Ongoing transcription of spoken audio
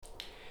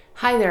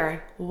Hi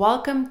there,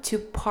 welcome to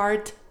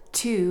part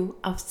 2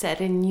 of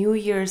setting New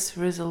Year's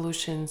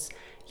resolutions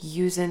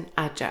using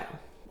Agile.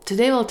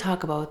 Today we'll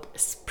talk about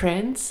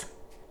sprints,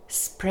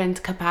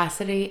 sprint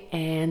capacity,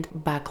 and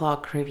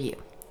backlog review.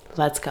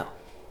 Let's go.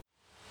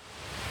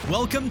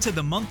 Welcome to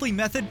the Monthly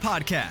Method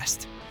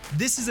Podcast.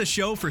 This is a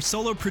show for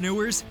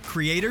solopreneurs,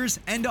 creators,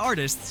 and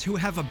artists who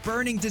have a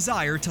burning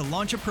desire to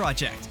launch a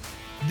project.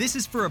 This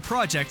is for a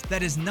project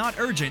that is not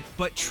urgent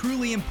but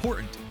truly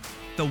important.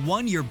 The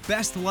one your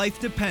best life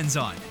depends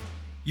on.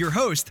 Your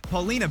host,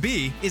 Paulina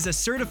B., is a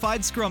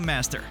certified Scrum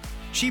Master.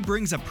 She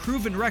brings a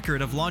proven record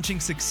of launching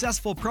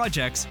successful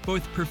projects,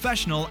 both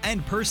professional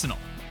and personal.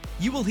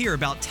 You will hear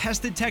about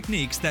tested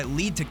techniques that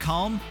lead to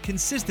calm,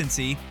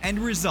 consistency, and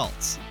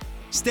results.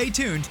 Stay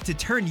tuned to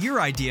turn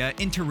your idea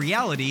into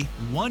reality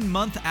 1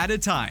 month at a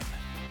time.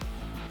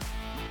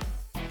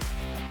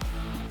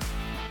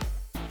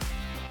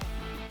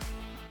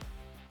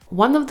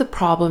 One of the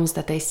problems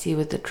that I see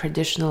with the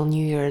traditional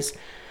New Year's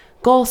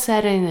goal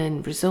setting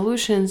and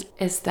resolutions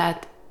is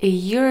that a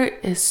year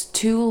is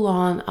too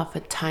long of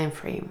a time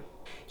frame.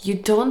 You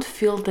don't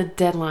feel the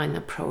deadline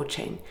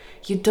approaching.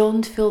 You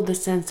don't feel the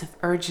sense of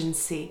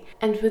urgency.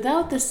 And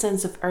without the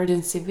sense of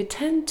urgency, we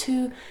tend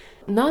to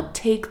not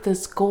take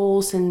these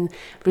goals and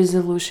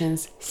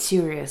resolutions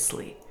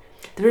seriously.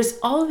 There is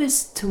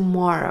always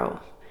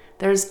tomorrow.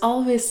 There's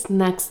always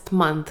next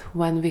month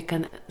when we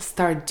can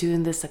start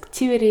doing this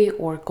activity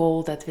or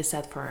goal that we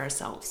set for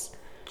ourselves.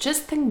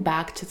 Just think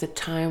back to the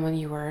time when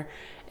you were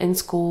in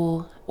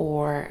school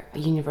or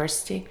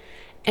university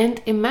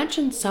and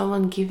imagine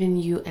someone giving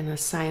you an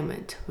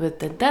assignment with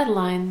the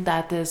deadline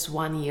that is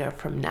 1 year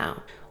from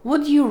now.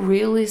 Would you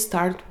really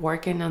start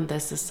working on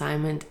this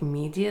assignment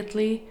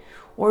immediately,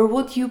 or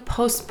would you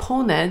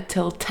postpone it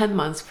till 10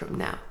 months from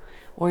now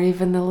or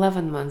even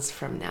 11 months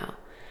from now?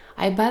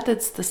 I bet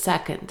it's the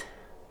second.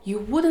 You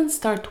wouldn't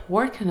start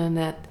working on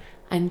it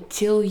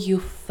until you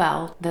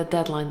felt the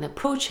deadline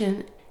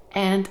approaching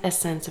and a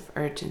sense of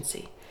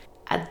urgency.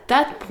 At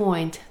that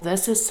point,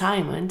 this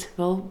assignment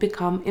will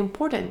become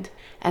important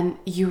and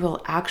you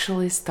will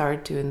actually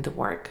start doing the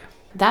work.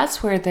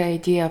 That's where the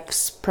idea of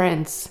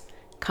sprints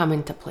come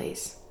into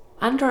place.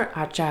 Under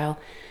Agile,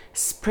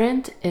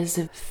 sprint is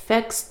a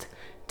fixed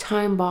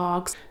time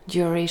box,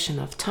 duration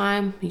of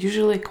time,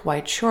 usually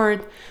quite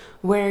short,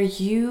 where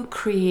you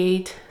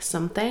create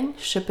something,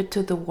 ship it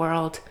to the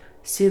world,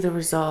 see the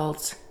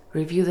results,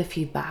 review the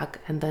feedback,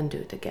 and then do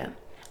it again.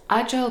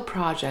 Agile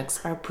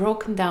projects are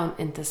broken down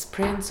into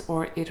sprints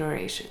or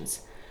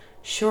iterations,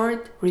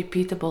 short,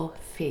 repeatable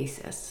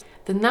phases.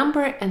 The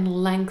number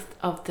and length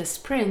of the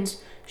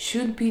sprints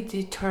should be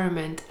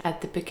determined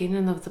at the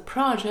beginning of the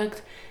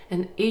project,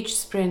 and each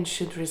sprint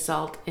should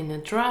result in a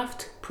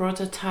draft,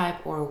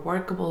 prototype, or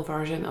workable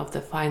version of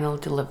the final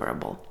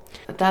deliverable.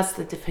 That's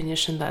the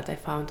definition that I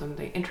found on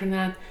the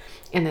internet,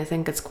 and I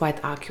think it's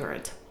quite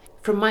accurate.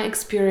 From my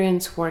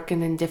experience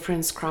working in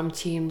different Scrum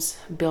teams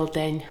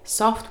building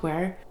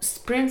software,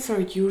 sprints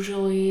are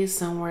usually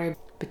somewhere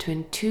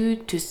between 2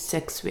 to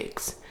 6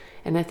 weeks.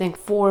 And I think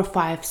 4,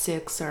 5,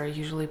 6 are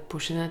usually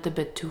pushing it a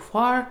bit too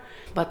far,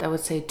 but I would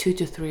say 2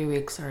 to 3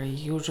 weeks are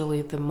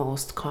usually the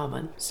most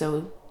common.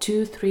 So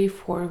 2, 3,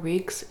 4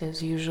 weeks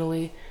is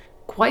usually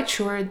quite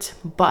short,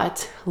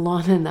 but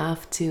long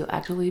enough to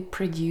actually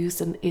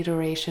produce an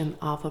iteration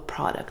of a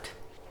product.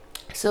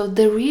 So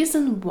the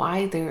reason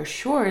why they're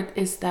short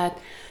is that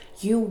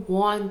you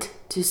want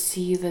to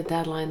see the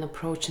deadline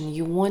approaching,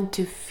 you want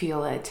to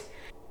feel it.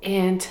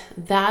 And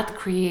that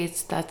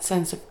creates that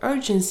sense of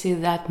urgency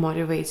that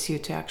motivates you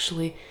to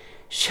actually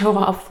show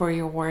up for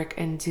your work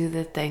and do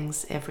the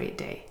things every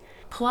day.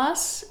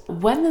 Plus,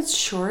 when it's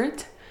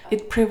short,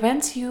 it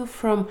prevents you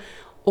from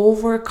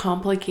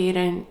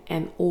overcomplicating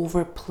and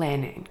over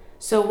planning.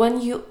 So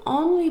when you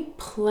only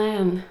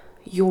plan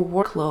your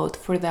workload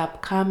for the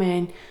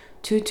upcoming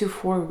 2 to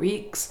 4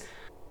 weeks,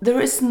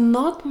 there is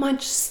not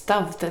much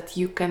stuff that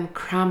you can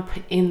cramp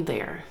in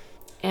there.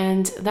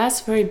 And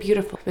that's very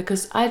beautiful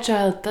because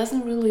Agile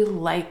doesn't really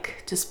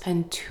like to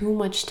spend too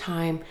much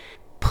time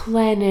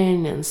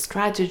planning and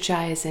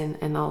strategizing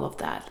and all of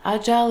that.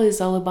 Agile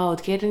is all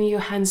about getting your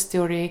hands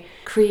dirty,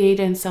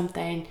 creating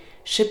something,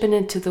 shipping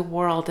it to the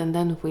world, and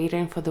then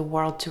waiting for the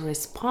world to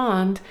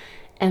respond.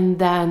 And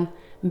then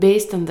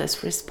based on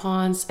this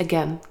response,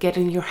 again,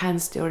 getting your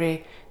hands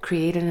dirty,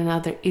 creating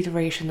another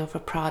iteration of a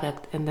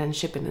product, and then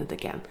shipping it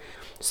again.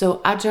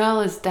 So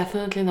Agile is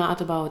definitely not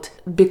about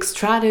big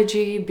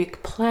strategy,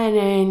 big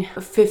planning,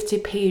 a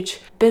 50-page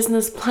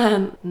business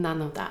plan,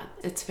 none of that.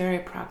 It's very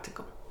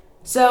practical.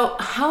 So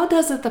how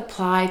does it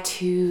apply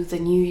to the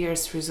New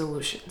Year's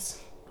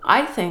resolutions?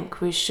 I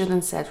think we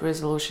shouldn't set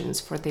resolutions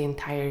for the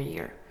entire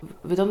year.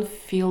 We don't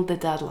feel the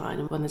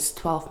deadline when it's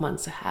 12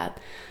 months ahead.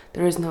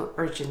 There is no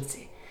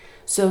urgency.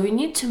 So we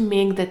need to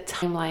make the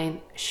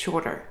timeline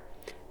shorter.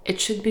 It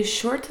should be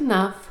short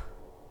enough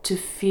to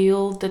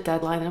feel the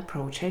deadline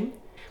approaching,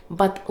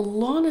 but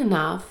long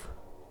enough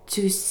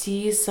to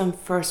see some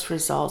first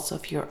results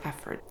of your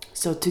effort.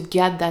 So to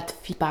get that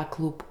feedback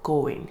loop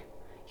going.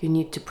 You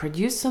need to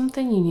produce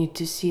something, you need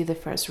to see the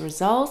first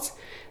results,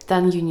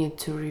 then you need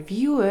to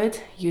review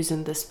it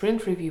using the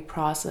sprint review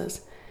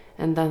process,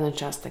 and then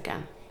adjust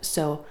again.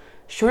 So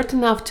short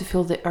enough to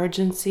feel the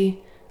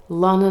urgency,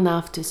 long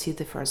enough to see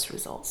the first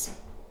results.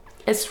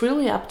 It's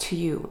really up to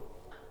you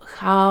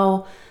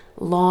how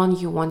long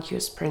you want your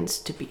sprints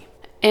to be.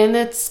 And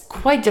it's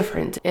quite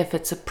different if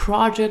it's a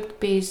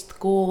project-based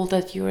goal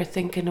that you are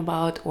thinking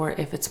about, or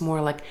if it's more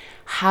like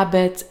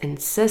habits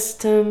and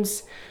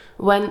systems.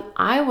 When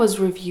I was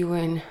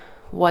reviewing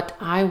what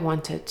I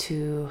wanted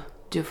to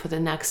do for the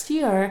next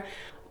year,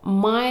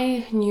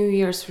 my New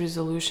Year's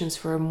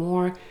resolutions were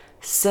more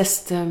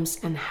systems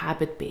and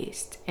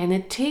habit-based, and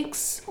it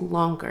takes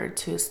longer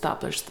to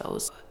establish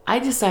those. I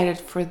decided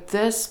for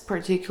this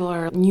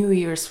particular New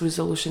Year's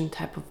resolution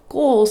type of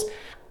goals,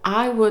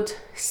 I would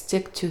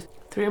stick to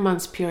 3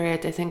 months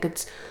period. I think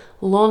it's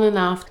long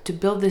enough to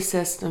build the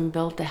system,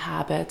 build the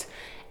habit,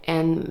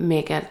 and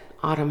make it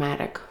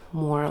automatic,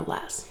 more or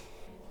less.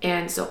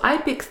 And so I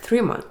picked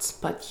 3 months,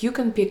 but you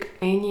can pick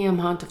any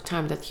amount of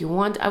time that you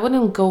want. I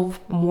wouldn't go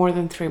more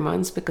than 3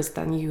 months because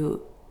then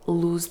you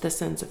lose the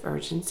sense of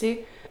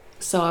urgency.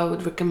 So I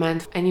would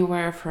recommend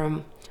anywhere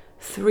from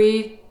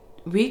 3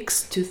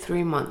 weeks to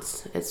 3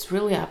 months. It's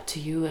really up to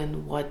you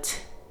and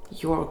what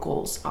your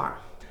goals are.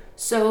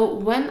 So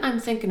when I'm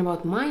thinking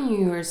about my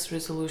New Year's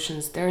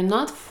resolutions, they're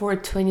not for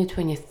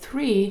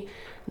 2023,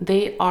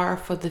 they are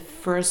for the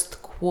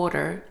first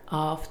quarter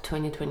of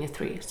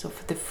 2023, so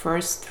for the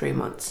first 3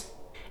 months.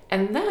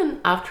 And then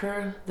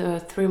after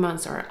the 3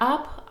 months are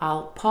up,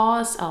 I'll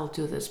pause, I'll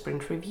do the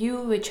sprint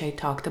review, which I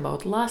talked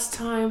about last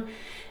time,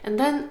 and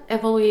then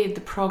evaluate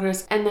the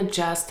progress and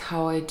adjust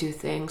how I do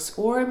things,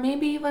 or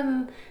maybe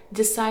even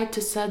decide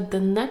to set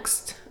the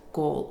next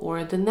goal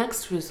or the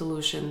next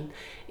resolution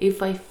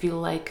if I feel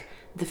like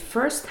the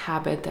first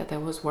habit that I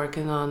was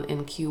working on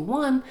in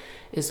Q1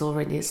 is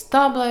already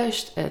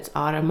established, it's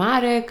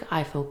automatic,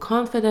 I feel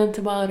confident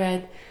about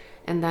it,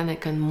 and then I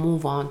can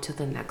move on to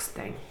the next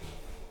thing.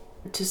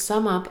 To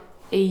sum up,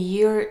 a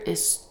year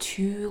is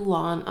too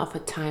long of a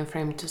time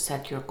frame to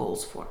set your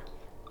goals for.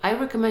 I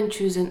recommend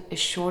choosing a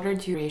shorter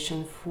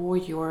duration for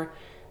your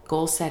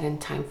goal setting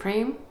time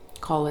frame.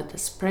 Call it a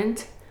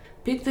sprint.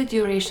 Pick the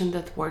duration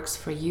that works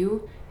for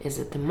you. Is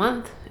it a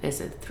month?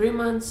 Is it 3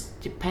 months?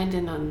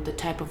 Depending on the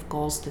type of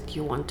goals that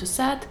you want to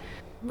set.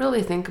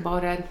 Really think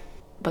about it,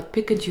 but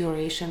pick a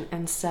duration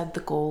and set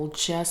the goal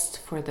just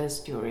for this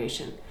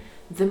duration.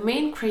 The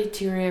main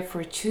criteria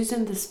for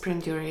choosing the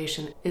sprint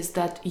duration is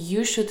that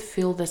you should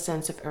feel the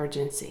sense of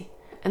urgency.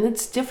 And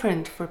it's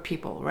different for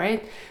people,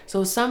 right?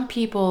 So some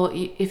people,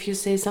 if you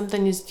say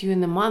something is due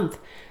in a month,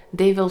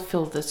 they will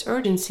feel this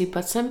urgency,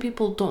 but some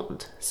people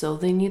don't. So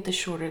they need a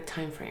shorter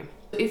time frame.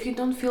 If you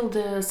don't feel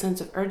the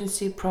sense of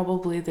urgency,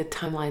 probably the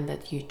timeline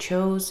that you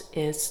chose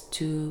is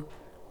too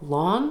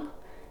long.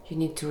 You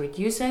need to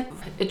reduce it.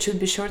 It should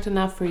be short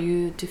enough for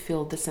you to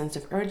feel the sense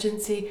of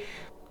urgency,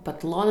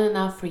 but long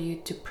enough for you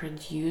to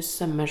produce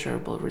some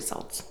measurable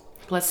results.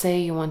 Let's say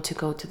you want to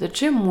go to the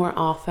gym more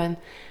often,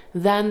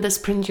 then the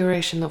sprint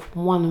duration of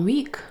 1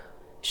 week,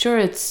 sure,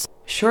 it's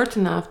short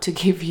enough to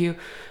give you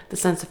the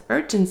sense of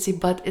urgency,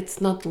 but it's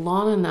not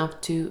long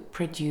enough to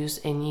produce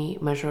any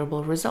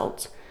measurable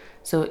results.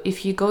 So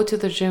if you go to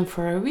the gym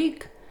for a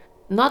week,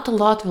 not a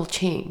lot will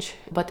change.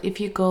 But if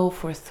you go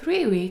for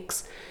 3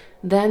 weeks,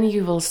 then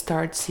you will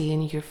start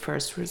seeing your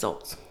first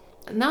results.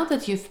 Now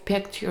that you've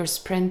picked your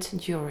sprint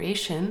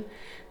duration,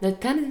 the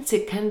tendency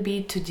can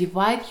be to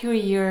divide your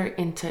year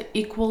into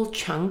equal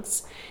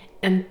chunks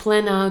and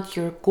plan out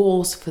your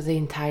goals for the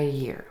entire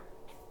year.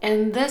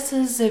 And this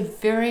is a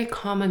very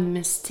common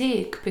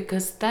mistake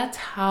because that's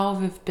how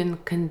we've been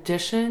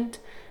conditioned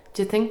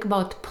to think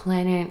about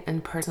planning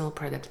and personal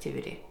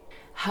productivity.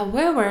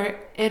 However,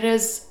 it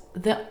is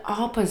the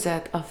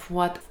opposite of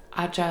what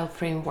Agile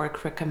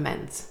framework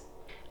recommends.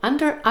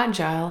 Under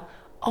Agile,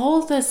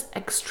 all this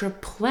extra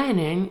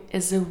planning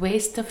is a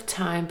waste of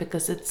time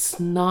because it's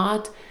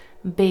not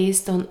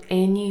based on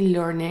any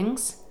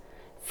learnings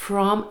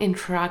from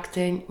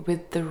interacting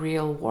with the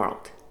real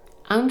world.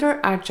 Under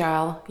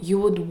Agile, you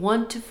would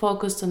want to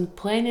focus on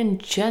planning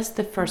just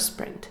the first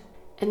sprint.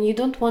 And you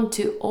don't want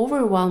to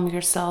overwhelm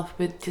yourself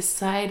with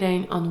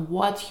deciding on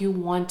what you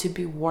want to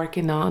be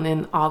working on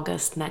in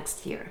August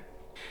next year.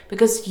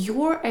 Because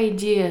your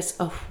ideas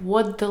of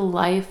what the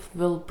life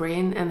will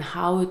bring and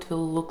how it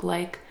will look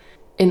like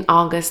in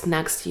August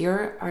next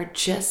year are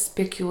just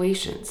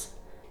speculations.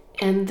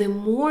 And the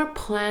more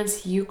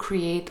plans you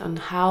create on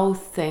how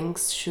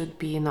things should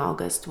be in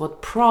August,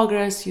 what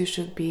progress you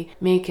should be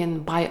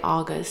making by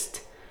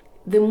August,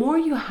 the more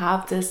you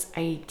have these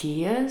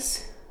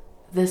ideas,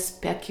 the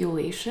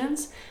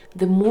speculations,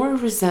 the more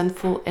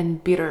resentful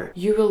and bitter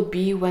you will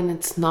be when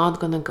it's not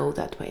gonna go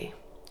that way.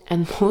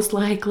 And most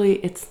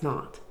likely it's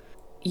not.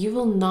 You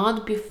will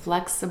not be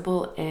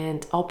flexible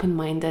and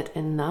open-minded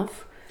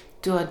enough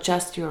to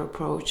adjust your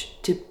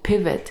approach, to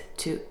pivot,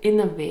 to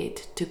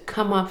innovate, to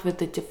come up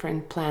with a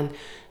different plan,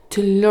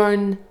 to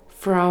learn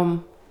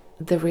from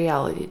the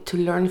reality, to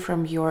learn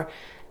from your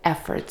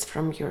efforts,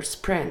 from your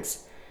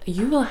sprints.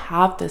 you will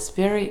have this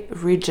very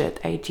rigid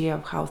idea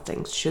of how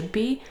things should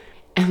be.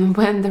 And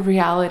when the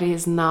reality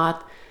is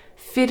not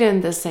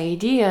fitting this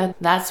idea,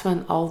 that's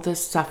when all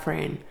this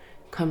suffering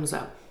comes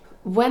up.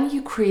 When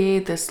you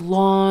create this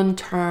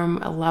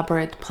long-term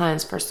elaborate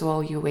plans, first of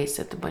all, you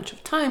wasted a bunch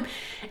of time.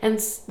 And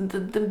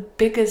the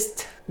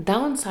biggest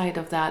downside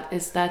of that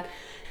is that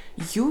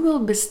you will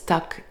be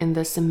stuck in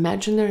this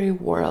imaginary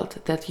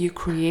world that you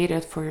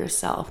created for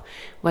yourself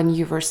when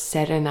you were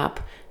setting up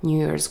New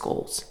Year's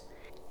goals.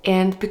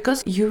 And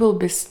because you will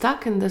be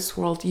stuck in this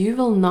world, you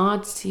will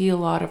not see a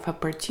lot of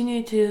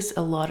opportunities,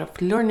 a lot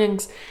of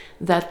learnings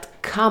that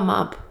come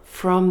up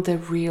from the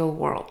real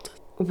world.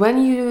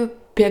 When you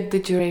pick the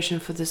duration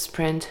for the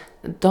sprint,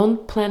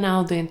 don't plan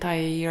out the entire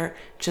year,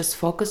 just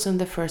focus on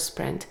the first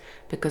sprint,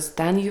 because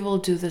then you will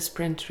do the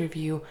sprint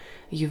review,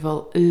 you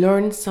will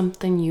learn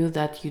something new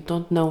that you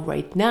don't know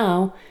right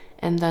now,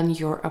 and then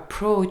your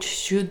approach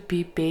should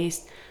be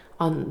based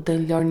on the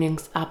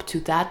learnings up to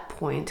that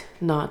point,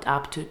 not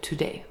up to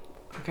today.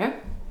 Okay?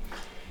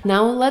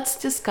 Now let's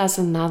discuss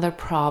another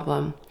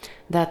problem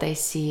that I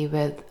see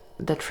with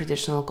the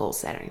traditional goal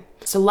setting.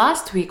 So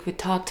last week we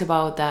talked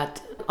about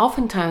that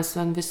oftentimes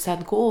when we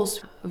set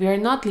goals, we are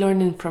not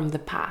learning from the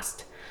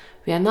past.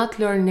 We are not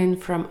learning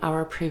from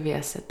our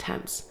previous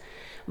attempts.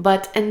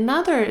 But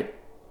another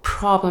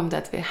problem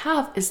that we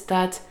have is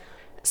that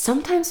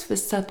sometimes we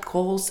set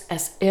goals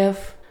as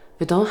if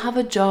we don't have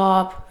a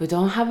job, we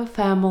don't have a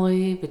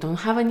family, we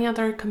don't have any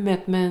other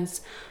commitments,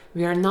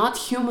 we are not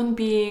human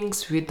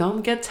beings, we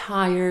don't get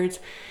tired.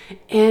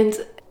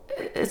 And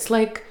it's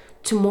like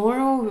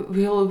tomorrow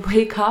we'll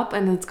wake up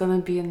and it's gonna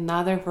be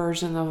another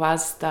version of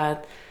us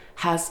that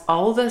has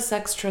all this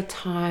extra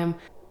time,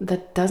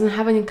 that doesn't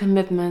have any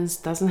commitments,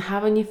 doesn't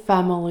have any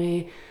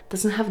family,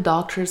 doesn't have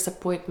doctor's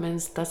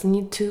appointments, doesn't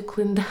need to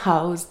clean the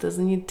house,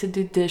 doesn't need to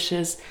do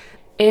dishes.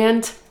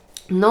 And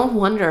no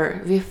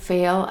wonder we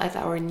fail at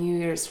our New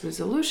Year's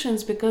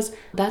resolutions, because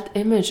that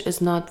image is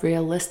not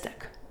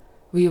realistic.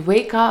 We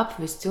wake up,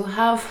 we still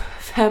have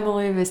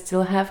family, we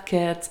still have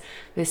kids,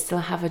 we still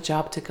have a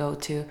job to go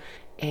to,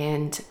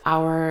 and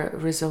our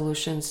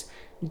resolutions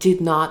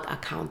did not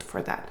account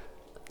for that.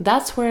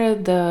 That's where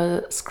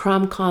the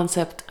Scrum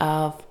concept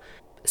of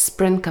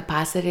sprint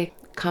capacity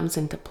comes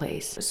into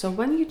place. So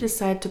when you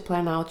decide to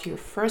plan out your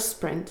first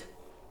sprint,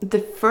 the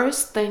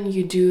first thing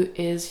you do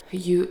is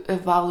you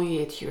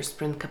evaluate your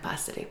sprint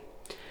capacity.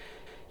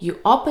 You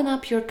open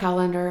up your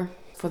calendar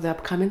for the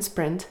upcoming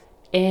sprint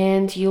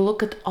and you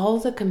look at all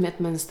the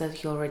commitments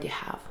that you already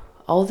have,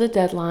 all the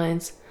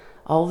deadlines,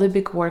 all the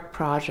big work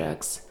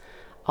projects,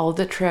 all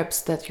the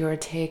trips that you're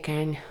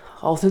taking,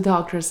 all the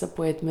doctor's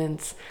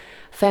appointments,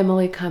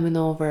 family coming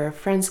over,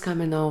 friends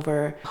coming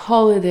over,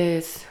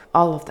 holidays,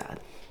 all of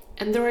that.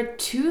 And there are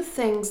two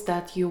things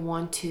that you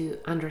want to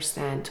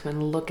understand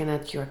when looking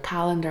at your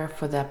calendar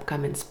for the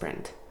upcoming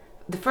sprint.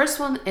 The first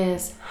one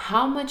is,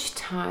 how much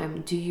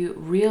time do you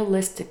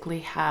realistically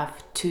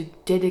have to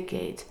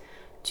dedicate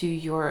to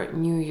your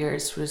New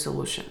Year's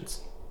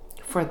resolutions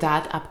for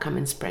that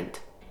upcoming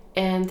sprint?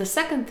 And the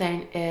second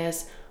thing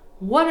is,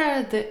 what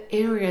are the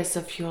areas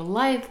of your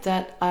life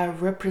that are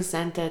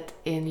represented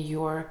in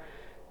your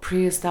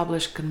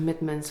pre-established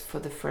commitments for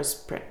the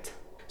first sprint?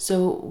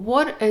 So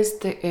what is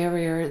the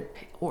area,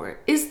 or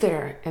is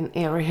there an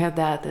area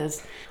that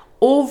is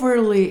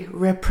overly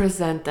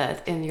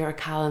represented in your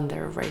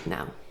calendar right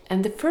now?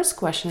 And the first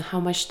question, how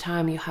much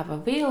time you have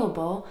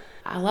available,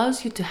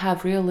 allows you to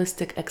have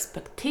realistic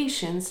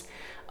expectations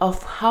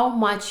of how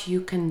much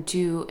you can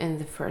do in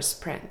the first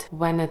sprint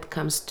when it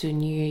comes to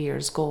New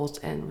Year's goals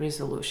and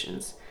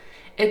resolutions.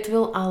 It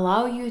will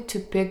allow you to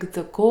pick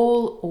the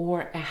goal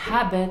or a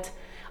habit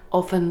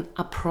of an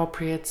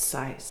appropriate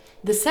size.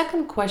 The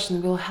second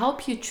question will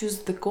help you choose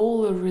the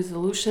goal or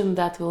resolution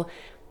that will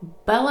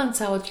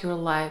balance out your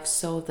life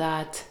so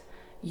that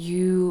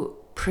you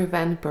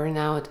prevent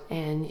burnout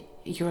and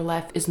your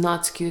life is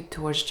not skewed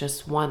towards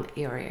just one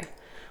area.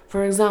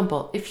 For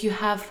example, if you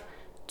have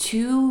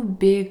two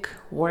big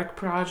work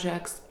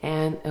projects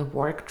and a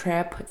work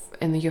trip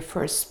in your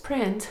first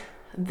sprint,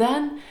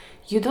 then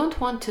you don't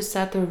want to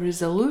set a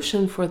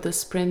resolution for the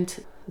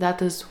sprint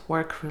that is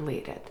work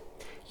related.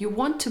 You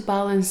want to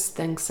balance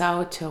things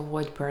out to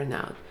avoid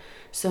burnout.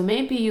 So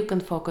maybe you can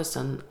focus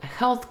on a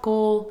health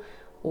goal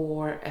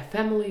or a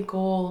family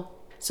goal.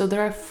 So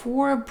there are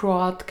 4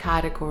 broad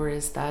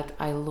categories that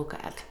I look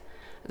at.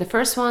 The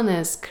first one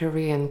is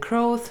career and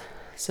growth.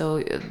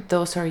 So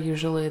those are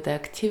usually the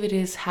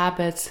activities,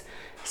 habits,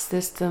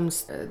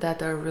 systems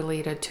that are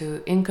related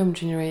to income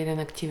generating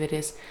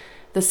activities.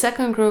 The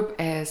second group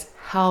is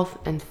health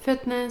and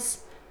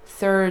fitness.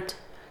 Third,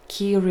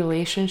 key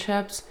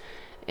relationships,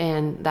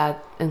 and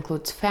that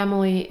includes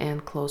family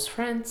and close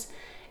friends.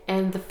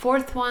 And the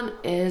fourth one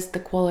is the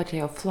quality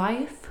of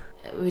life,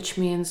 which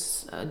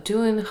means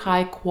doing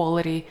high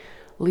quality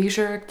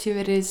leisure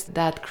activities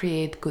that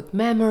create good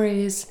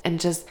memories and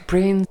just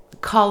bring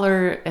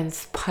color and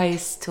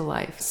spice to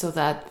life so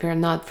that we're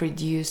not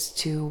reduced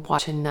to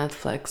watching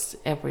Netflix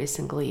every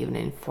single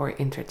evening for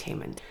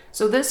entertainment.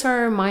 So these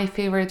are my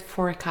favorite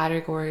 4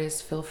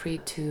 categories. Feel free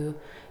to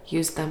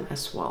use them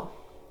as well.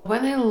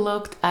 When I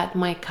looked at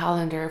my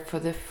calendar for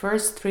the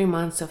first 3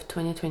 months of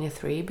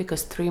 2023,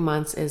 because 3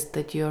 months is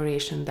the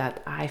duration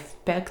that I've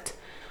picked,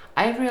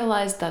 I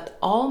realized that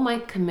all my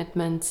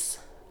commitments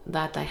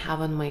that I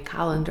have on my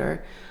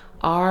calendar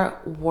are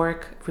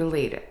work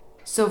related.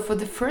 So for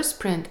the first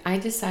sprint, I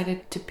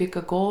decided to pick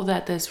a goal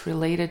that is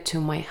related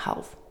to my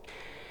health.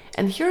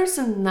 And here's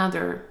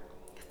another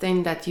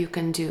thing that you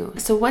can do.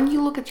 So when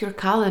you look at your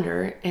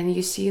calendar and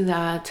you see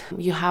that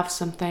you have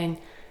something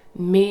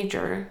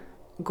major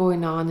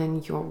going on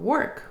in your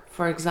work,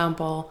 for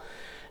example,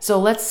 so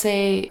let's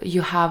say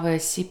you have a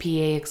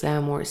CPA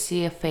exam or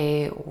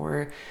CFA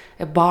or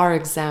a bar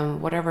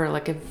exam, whatever,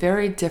 like a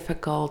very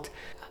difficult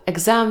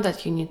exam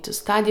that you need to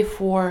study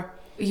for.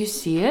 You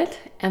see it,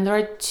 and there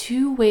are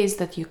 2 ways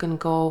that you can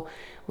go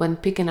when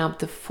picking up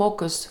the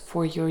focus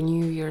for your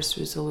New Year's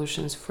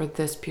resolutions for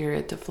this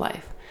period of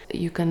life.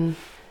 You can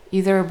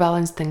either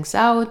balance things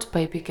out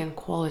by picking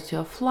quality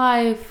of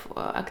life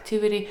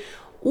activity,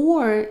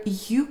 or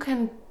you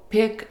can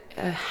pick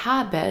a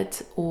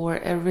habit or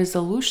a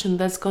resolution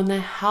that's going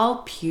to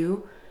help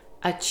you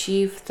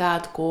achieve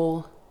that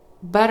goal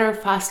better,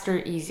 faster,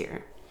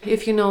 easier.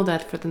 If you know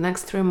that for the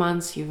next 3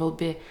 months you will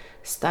be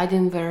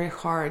studying very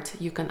hard,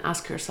 you can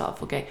ask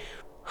yourself, okay,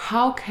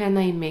 how can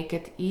I make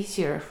it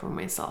easier for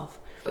myself?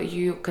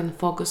 You can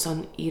focus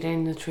on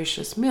eating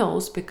nutritious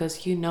meals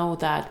because you know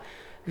that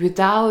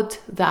without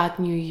that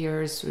New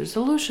Year's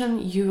resolution,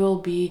 you will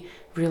be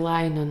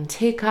relying on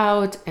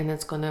takeout and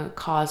it's going to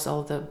cause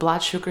all the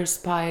blood sugar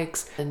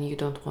spikes, and you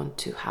don't want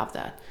to have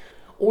that.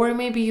 Or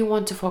maybe you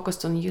want to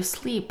focus on your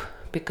sleep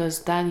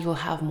because then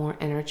you'll have more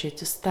energy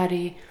to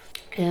study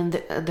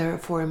and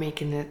therefore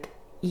making it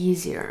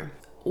easier.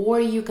 Or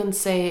you can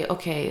say,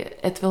 okay,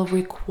 it will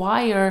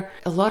require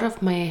a lot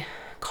of my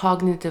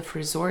cognitive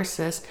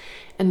resources,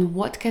 and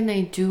what can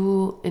I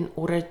do in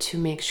order to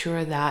make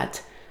sure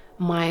that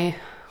my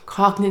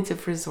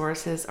cognitive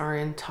resources are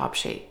in top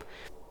shape?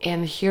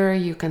 And here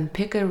you can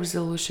pick a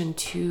resolution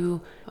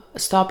to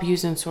stop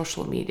using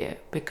social media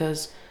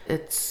because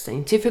it's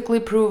scientifically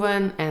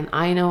proven, and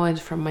I know it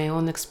from my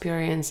own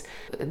experience.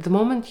 The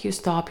moment you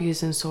stop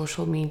using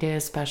social media,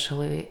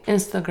 especially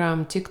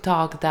Instagram,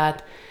 TikTok,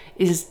 that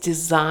is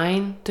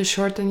designed to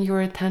shorten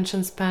your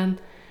attention span,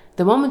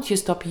 the moment you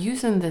stop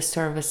using these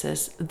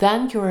services,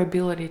 then your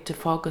ability to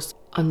focus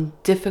on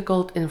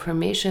difficult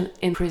information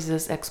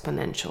increases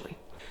exponentially.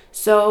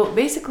 So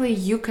basically,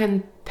 you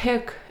can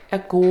pick a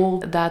goal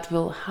that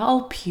will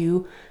help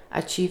you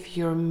achieve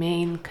your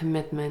main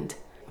commitment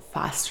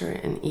faster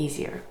and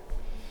easier.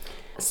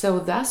 So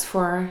thus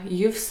far,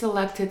 you've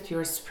selected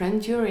your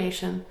sprint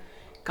duration,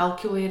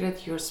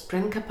 calculated your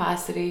sprint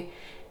capacity,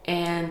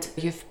 and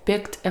you've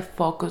picked a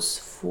focus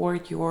for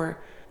your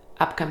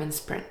upcoming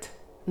sprint.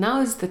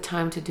 Now is the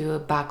time to do a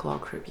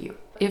backlog review.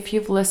 If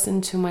you've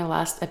listened to my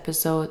last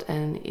episode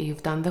and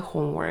you've done the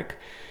homework,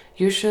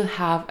 you should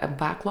have a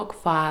backlog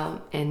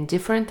file and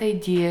different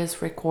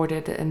ideas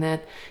recorded in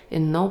it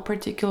in no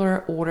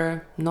particular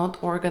order,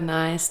 not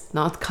organized,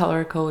 not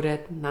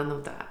color-coded, none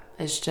of that.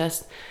 It's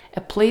just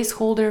a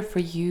placeholder for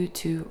you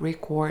to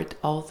record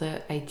all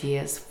the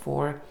ideas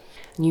for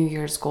New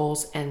Year's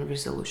goals and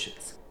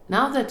resolutions.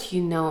 Now that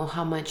you know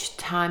how much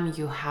time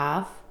you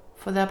have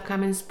for the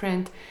upcoming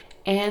sprint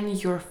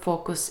and your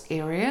focus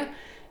area,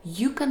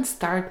 you can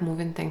start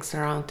moving things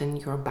around in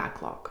your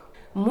backlog.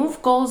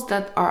 Move goals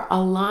that are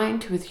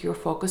aligned with your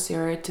focus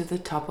area to the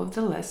top of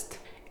the list.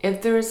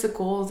 If there is a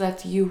goal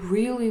that you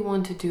really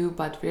want to do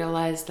but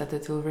realize that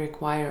it will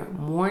require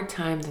more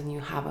time than you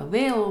have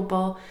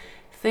available,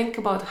 think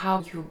about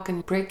how you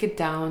can break it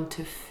down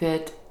to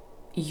fit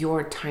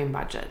your time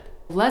budget.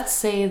 Let's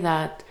say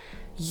that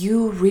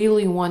you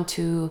really want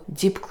to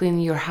deep clean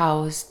your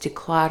house,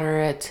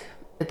 declutter it,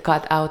 it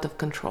got out of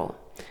control.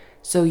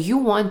 So you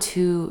want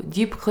to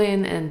deep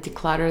clean and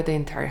declutter the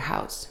entire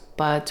house.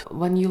 But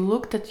when you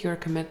looked at your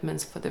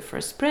commitments for the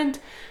first sprint,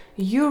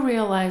 you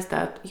realized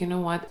that, you know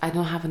what, I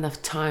don't have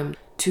enough time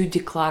to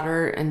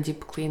declutter and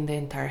deep clean the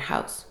entire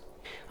house.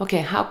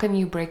 Okay, how can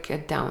you break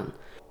it down?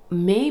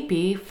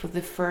 Maybe for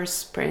the first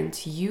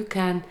sprint, you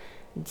can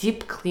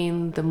deep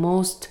clean the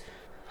most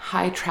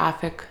high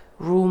traffic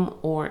room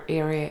or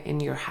area in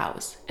your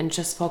house and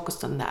just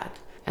focus on that.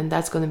 And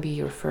that's going to be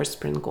your first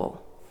sprint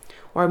goal.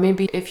 Or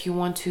maybe if you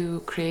want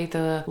to create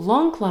a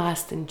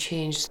long-lasting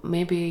change,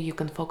 maybe you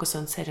can focus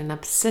on setting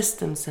up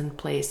systems in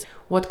place.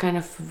 What kind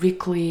of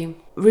weekly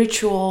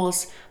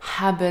rituals,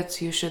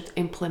 habits you should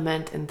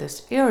implement in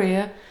this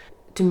area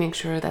to make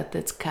sure that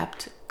it's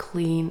kept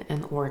clean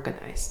and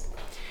organized.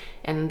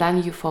 And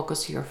then you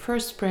focus your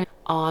first sprint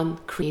on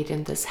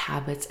creating these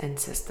habits and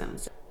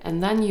systems.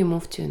 And then you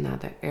move to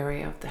another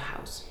area of the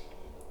house.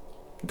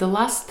 The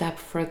last step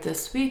for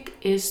this week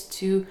is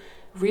to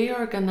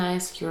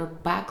reorganize your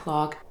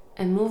backlog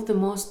and move the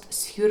most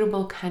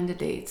suitable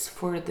candidates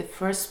for the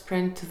first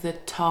sprint to the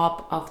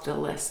top of the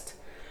list.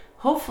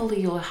 Hopefully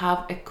you'll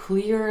have a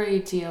clear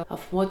idea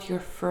of what your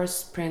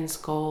first sprint's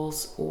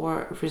goals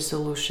or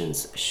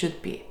resolutions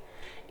should be.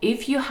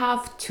 If you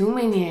have too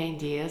many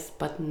ideas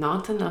but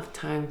not enough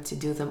time to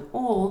do them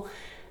all,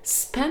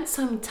 spend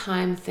some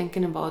time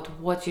thinking about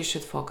what you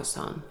should focus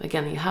on.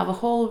 Again, you have a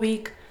whole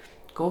week,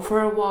 go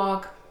for a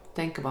walk,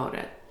 think about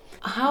it.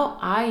 How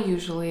I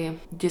usually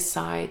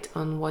decide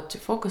on what to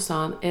focus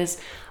on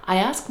is I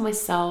ask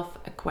myself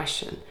a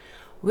question.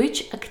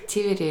 Which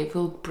activity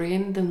will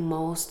bring the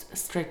most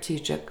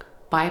strategic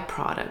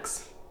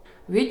byproducts?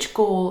 Which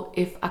goal,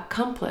 if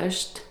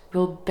accomplished,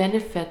 will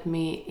benefit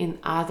me in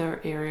other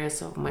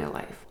areas of my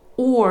life?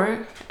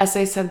 Or, as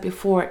I said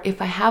before,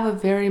 if I have a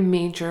very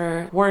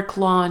major work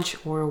launch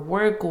or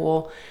work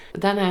goal,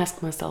 then I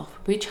ask myself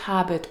which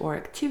habit or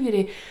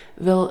activity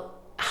will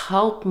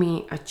help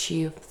me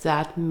achieve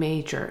that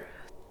major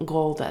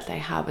goal that I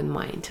have in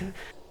mind.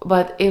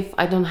 But if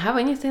I don't have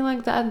anything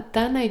like that,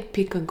 then I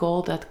pick a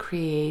goal that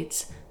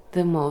creates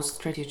the most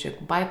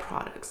strategic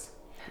byproducts.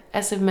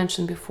 As I've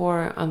mentioned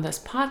before on this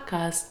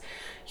podcast,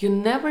 you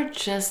never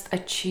just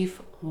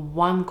achieve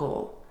one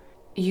goal.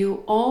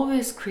 You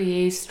always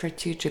create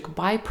strategic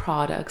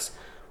byproducts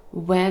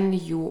when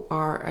you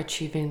are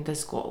achieving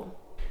this goal.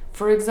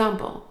 For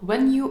example,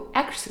 when you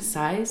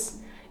exercise,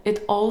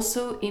 it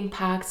also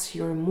impacts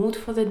your mood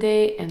for the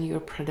day and your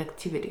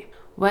productivity.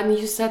 When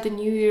you set a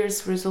New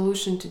Year's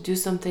resolution to do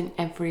something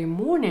every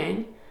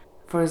morning,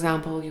 for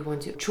example, you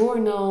want to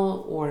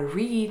journal or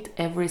read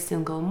every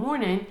single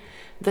morning,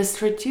 the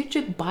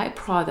strategic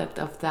byproduct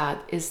of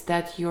that is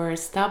that you're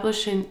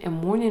establishing a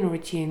morning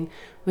routine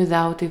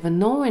without even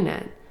knowing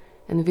it.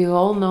 And we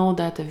all know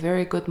that a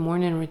very good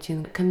morning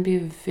routine can be a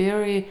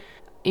very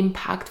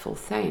impactful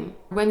thing.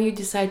 When you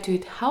decide to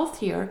eat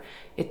healthier,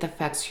 it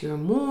affects your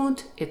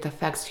mood, it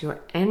affects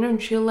your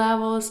energy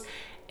levels,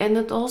 and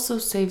it also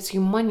saves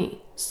you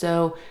money.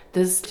 So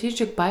the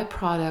strategic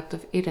byproduct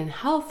of eating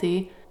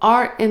healthy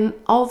are in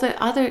all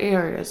the other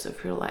areas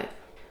of your life.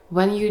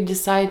 When you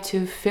decide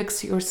to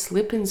fix your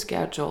sleeping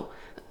schedule,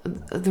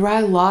 there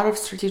are a lot of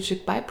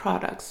strategic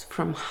byproducts,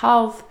 from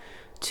health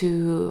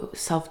to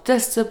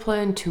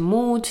self-discipline, to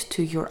mood,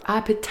 to your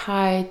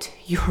appetite,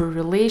 your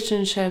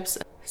relationships.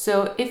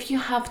 So if you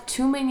have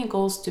too many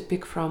goals to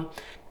pick from,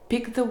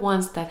 pick the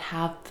ones that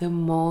have the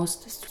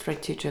most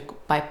strategic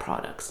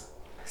byproducts.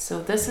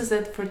 So this is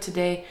it for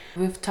today.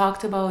 We've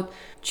talked about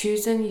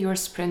choosing your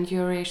sprint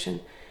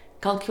duration,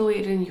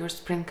 calculating your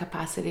sprint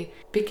capacity,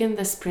 picking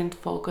the sprint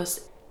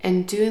focus,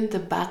 and doing the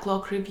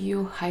backlog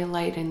review,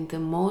 highlighting the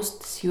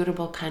most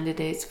suitable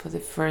candidates for the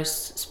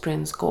first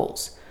sprint's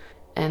goals,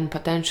 and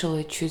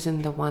potentially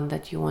choosing the one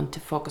that you want to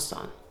focus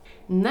on.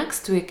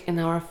 Next week, in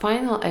our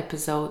final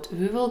episode,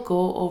 we will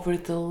go over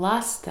the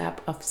last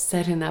step of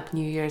setting up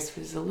New Year's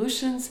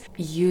resolutions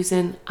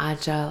using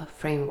Agile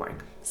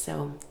framework.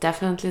 So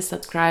definitely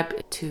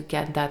subscribe to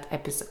get that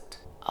episode.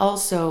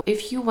 Also,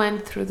 if you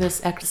went through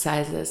these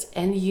exercises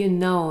and you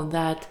know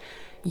that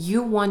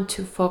you want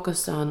to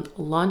focus on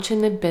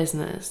launching a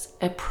business,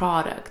 a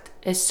product,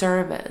 a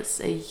service,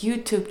 a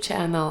YouTube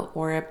channel,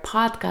 or a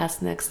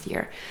podcast next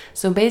year,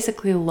 so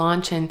basically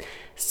launching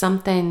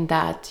something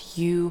that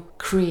you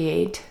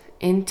create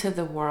into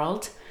the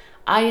world,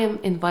 I am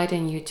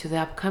inviting you to the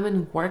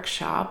upcoming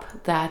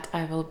workshop that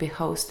I will be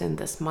hosting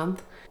this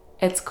month.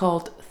 It's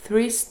called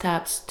 3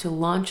 Steps to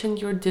Launching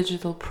Your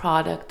Digital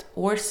Product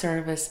or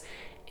Service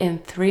in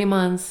 3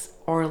 months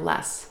or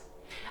less.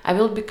 I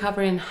will be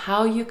covering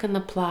how you can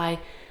apply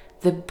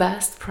the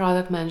best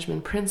product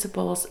management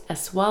principles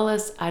as well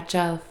as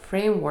Agile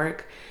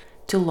framework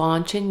to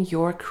launching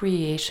your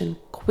creation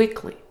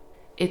quickly.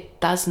 It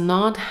does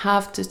not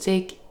have to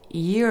take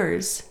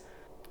years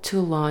to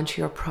launch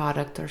your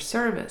product or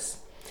service,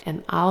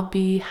 and I'll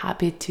be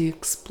happy to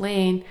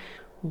explain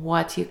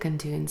what you can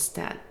do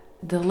instead.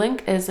 The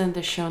link is in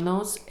the show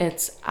notes.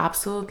 It's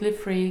absolutely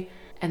free,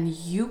 and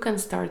you can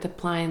start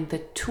applying the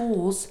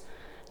tools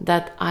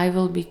that I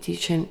will be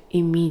teaching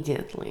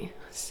immediately.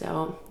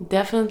 So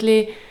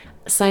definitely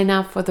sign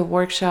up for the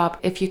workshop.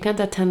 If you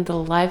can't attend the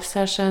live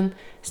session,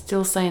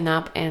 still sign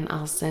up and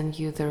I'll send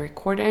you the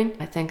recording.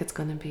 I think it's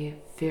going to be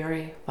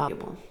very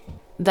valuable.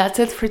 That's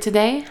it for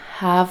today.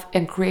 Have a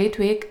great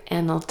week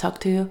and I'll talk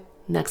to you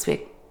next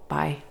week.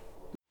 Bye.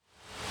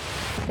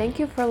 Thank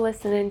you for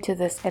listening to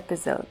this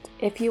episode.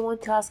 If you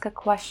want to ask a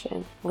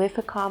question, leave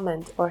a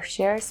comment, or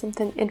share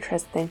something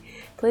interesting,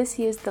 please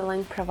use the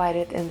link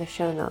provided in the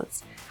show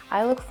notes.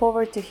 I look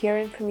forward to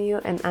hearing from you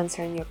and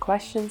answering your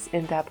questions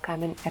in the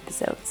upcoming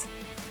episodes.